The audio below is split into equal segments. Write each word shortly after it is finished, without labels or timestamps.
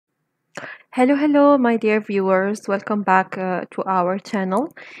Hello, my dear viewers. Welcome back to our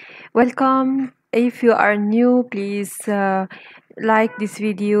channel. Welcome. If you are new, please like this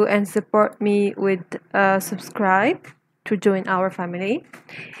video and support me with subscribe to join our family.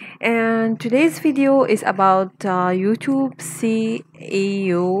 And today's video is about YouTube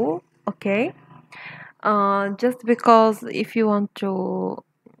SEO. Okay. Just because if you want to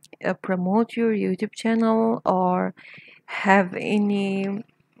promote your YouTube channel or have any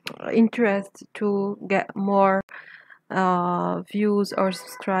interest to get more views or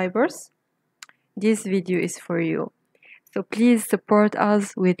subscribers, this video is for you. So please support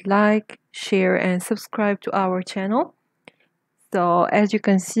us with like, share and subscribe to our channel. So as you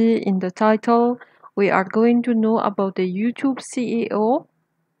can see in the title, we are going to know about the YouTube CEO.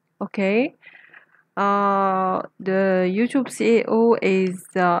 Okay. The YouTube SEO is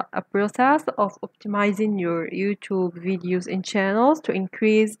a process of optimizing your YouTube videos and channels to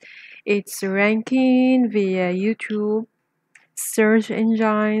increase its ranking via YouTube search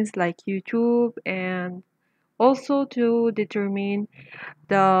engines like YouTube, and also to determine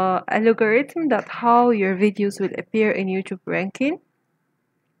the algorithm that how your videos will appear in YouTube ranking.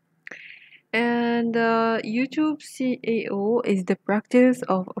 And YouTube SEO is the practice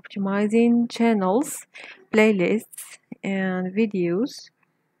of optimizing channels, playlists, and videos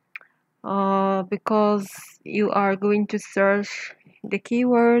because you are going to search the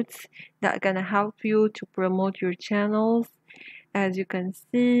keywords that are gonna help you to promote your channels. As you can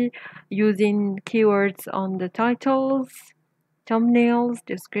see, using keywords on the titles, thumbnails,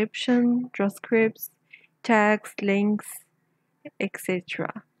 description, transcripts, tags, links,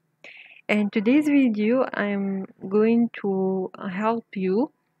 etc. In today's video, I'm going to help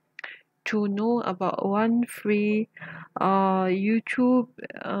you to know about one free YouTube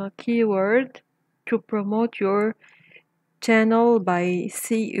keyword to promote your channel by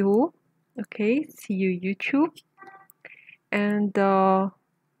SEO. Okay, SEO YouTube. And the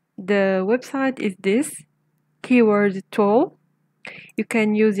website is this keyword tool. You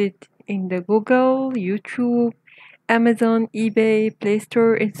can use it in the Google, YouTube, Amazon, eBay, Play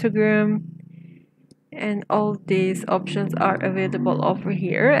Store, Instagram, and all these options are available over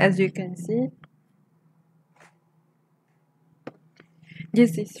here. As you can see,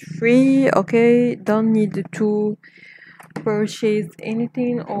 this is free. Okay, don't need to purchase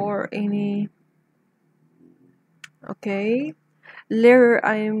anything or any. Okay, later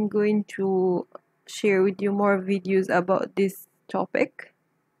I am going to share with you more videos about this topic,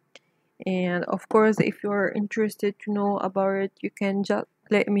 and of course if you're interested to know about it, you can just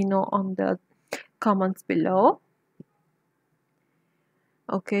let me know on the comments below.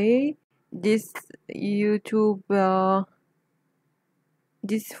 Okay, this YouTube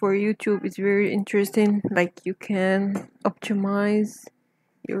this for YouTube is very interesting, like you can optimize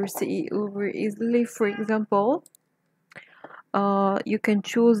your SEO very easily. For example, you can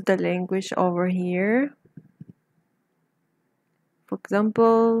choose the language over here. For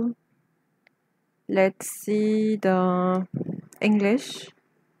example, let's see the English.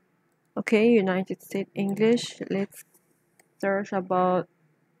 Okay, United States English. Let's search about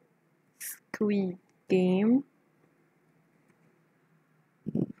Squid Game.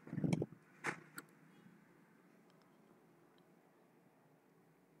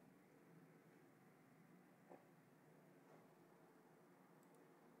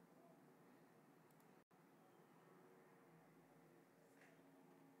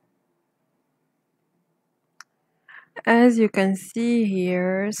 As you can see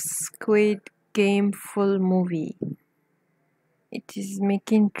here, Squid Game full movie. It is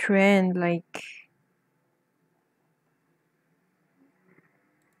making trend, like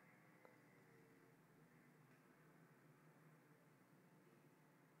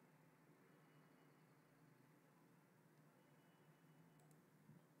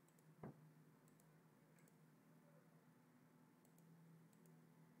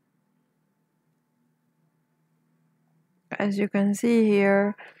as you can see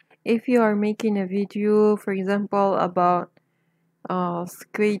here, if you are making a video, for example, about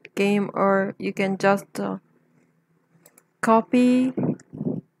Squid Game, or you can just copy,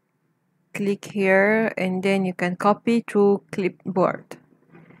 click here, and then you can copy to clipboard,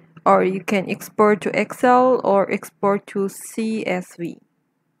 or you can export to Excel or export to CSV.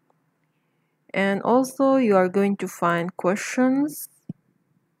 And also you are going to find questions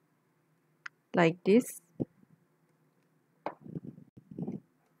like this.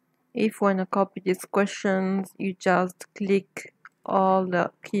 If you want to copy these questions, you just click all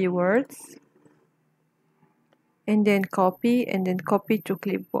the keywords and then copy to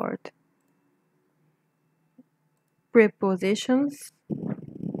clipboard. Prepositions,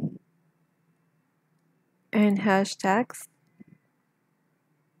 and hashtags.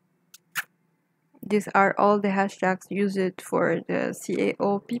 These are all the hashtags used for the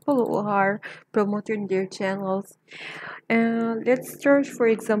CAO people who are promoting their channels. And let's search, for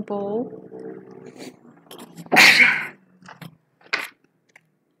example,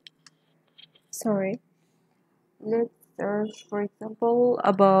 sorry. Let's search, for example,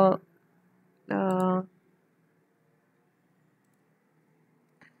 about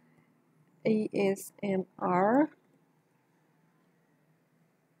ASMR.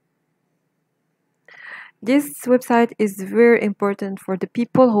 This website is very important for the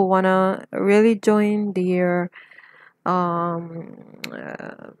people who wanna really join their the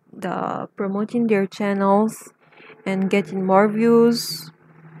promoting their channels and getting more views.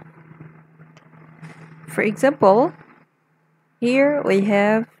 For example, here we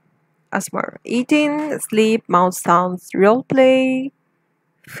have ASMR: eating, sleep, mouth sounds, role play,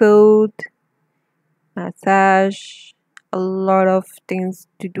 food, massage, a lot of things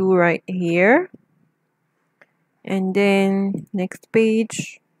to do right here. And then next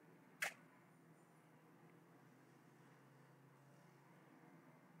page,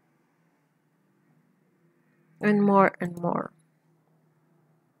 and more and more.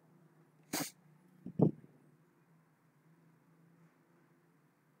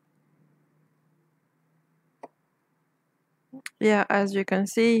 Yeah, as you can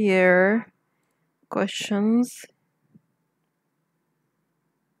see here, questions,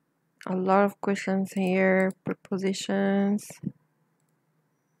 a lot of questions here, prepositions,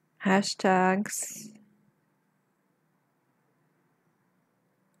 hashtags,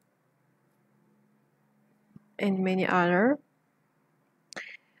 and many other.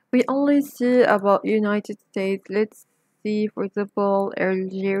 We only see about United States. Let's see, for example,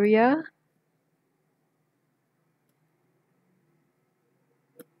 Algeria.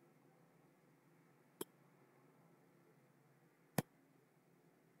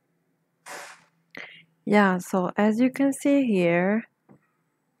 Yeah, so as you can see here,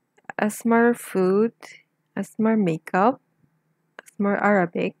 ASMR food, ASMR makeup, ASMR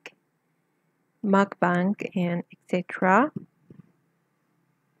Arabic, mukbang, and etc.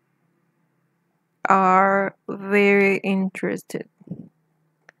 are very interested.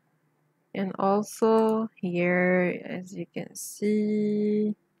 And also here, as you can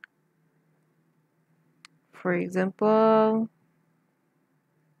see, for example,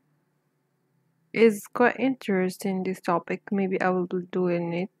 is quite interesting, this topic. Maybe I will be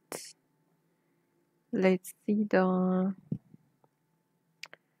doing it. Let's see the,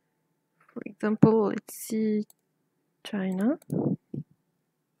 for example, let's see China.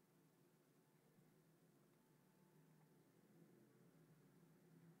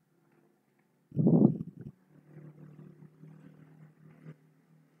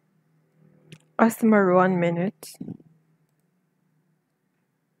 ASMR 1 minute.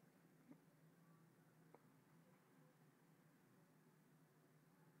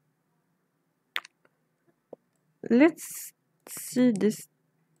 Let's see this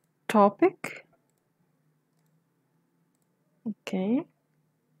topic. Okay.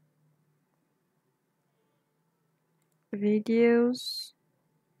 Videos.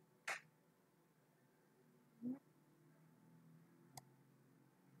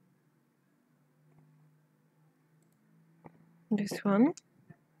 This one.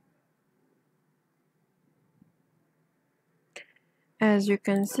 As you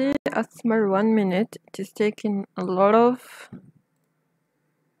can see, ASMR 1 minute, it is taking a lot of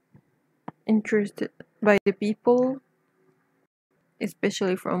interest by the people,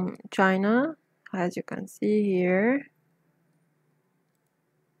 especially from China, as you can see here.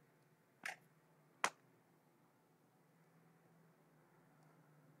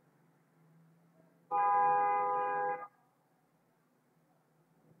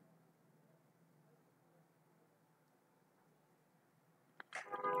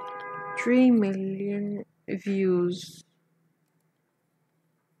 Three million views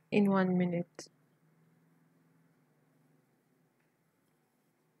in 1 minute.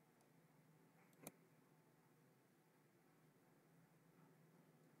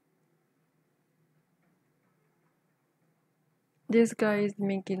 This guy is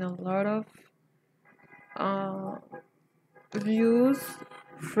making a lot of views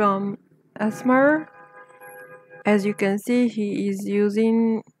from ASMR. As you can see, he is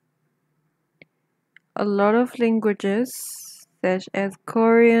using a lot of languages such as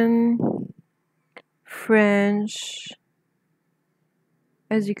Korean, French,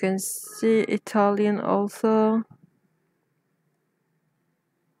 as you can see, Italian also,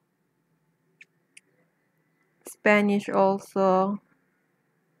 Spanish also,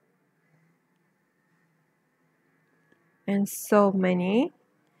 and so many.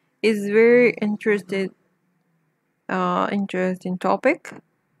 It's very interesting topic,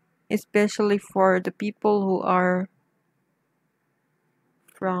 especially for the people who are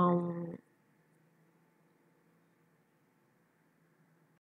from